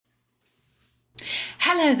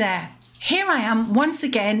Hello there. Here I am once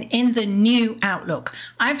again in the new Outlook.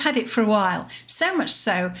 I've had it for a while, so much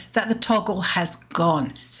so that the toggle has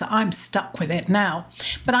gone. So I'm stuck with it now.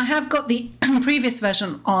 But I have got the previous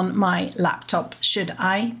version on my laptop should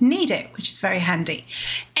I need it, which is very handy.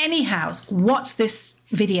 Anyhow, what's this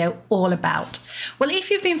video all about? Well,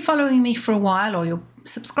 if you've been following me for a while or you're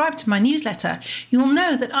subscribed to my newsletter, you'll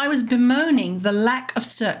know that I was bemoaning the lack of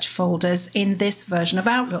search folders in this version of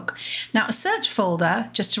Outlook. Now, a search folder,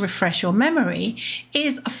 just to refresh your memory,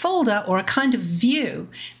 is a folder or a kind of view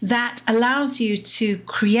that allows you to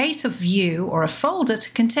create a view or a folder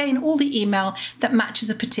to contain all the email that matches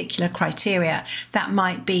a particular criteria. That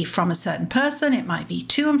might be from a certain person, it might be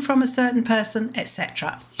to and from a certain person,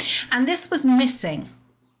 etc. And this was missing.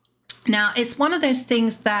 Now, it's one of those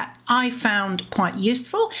things that I found quite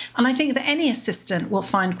useful, and I think that any assistant will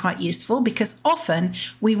find quite useful because often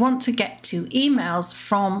we want to get to emails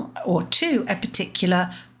from or to a particular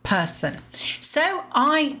person. So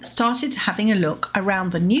I started having a look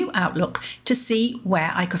around the new Outlook to see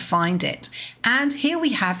where I could find it. And here we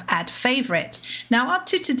have Add Favorite. Now, up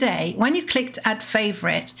to today, when you clicked Add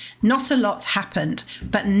Favorite, not a lot happened,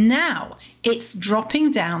 but now it's dropping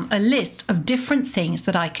down a list of different things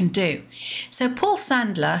that I can do. So Paul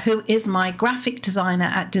Sandler, who is my graphic designer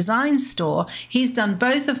at Design Store, he's done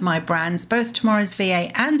both of my brands, both Tomorrow's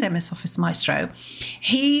VA and MS Office Maestro.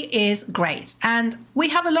 He is great. And we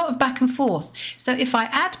have a lot of back and forth. So if I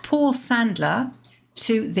add Paul Sandler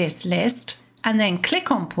to this list and then click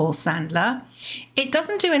on Paul Sandler, it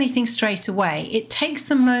doesn't do anything straight away. It takes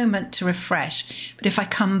a moment to refresh. But if I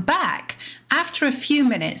come back, after a few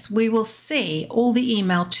minutes, we will see all the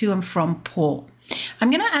email to and from Paul.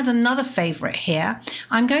 I'm going to add another favorite here.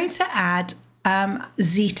 I'm going to add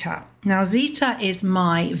Zeta. Now, Zeta is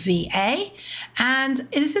my VA, and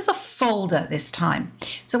this is a folder this time.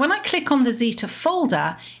 So when I click on the Zeta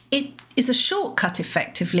folder, it is a shortcut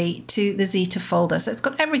effectively to the Zeta folder. So it's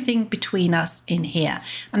got everything between us in here.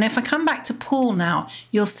 And if I come back to Paul now,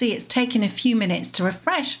 you'll see it's taken a few minutes to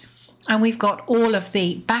refresh, and we've got all of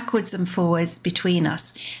the backwards and forwards between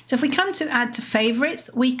us. So if we come to add to favorites,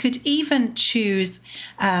 we could even choose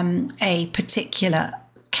a particular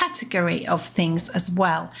category of things as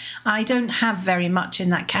well. I don't have very much in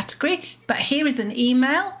that category, but here is an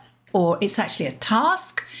email, or it's actually a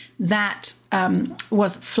task that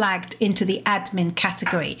was flagged into the admin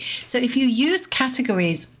category. So if you use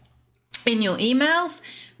categories in your emails,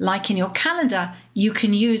 like in your calendar, you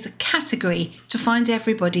can use a category to find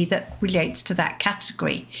everybody that relates to that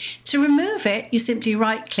category. To remove it, you simply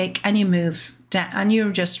right click and you move down and you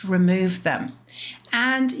just remove them.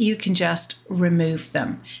 And you can just remove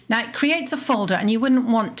them. Now it creates a folder and you wouldn't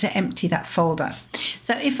want to empty that folder.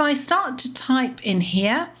 So if I start to type in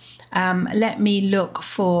here, let me look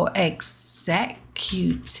for executive.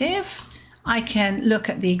 I can look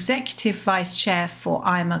at the executive vice chair for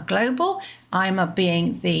IMA Global, IMA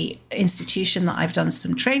being the institution that I've done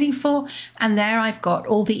some training for. And there I've got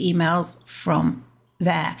all the emails from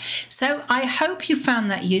there. So I hope you found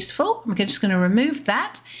that useful. I'm just going to remove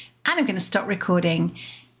that. And I'm going to stop recording.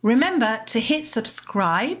 Remember to hit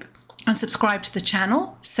subscribe and subscribe to the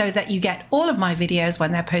channel so that you get all of my videos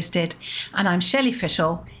when they're posted. And I'm Shelley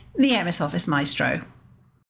Fishel, the MS Office Maestro.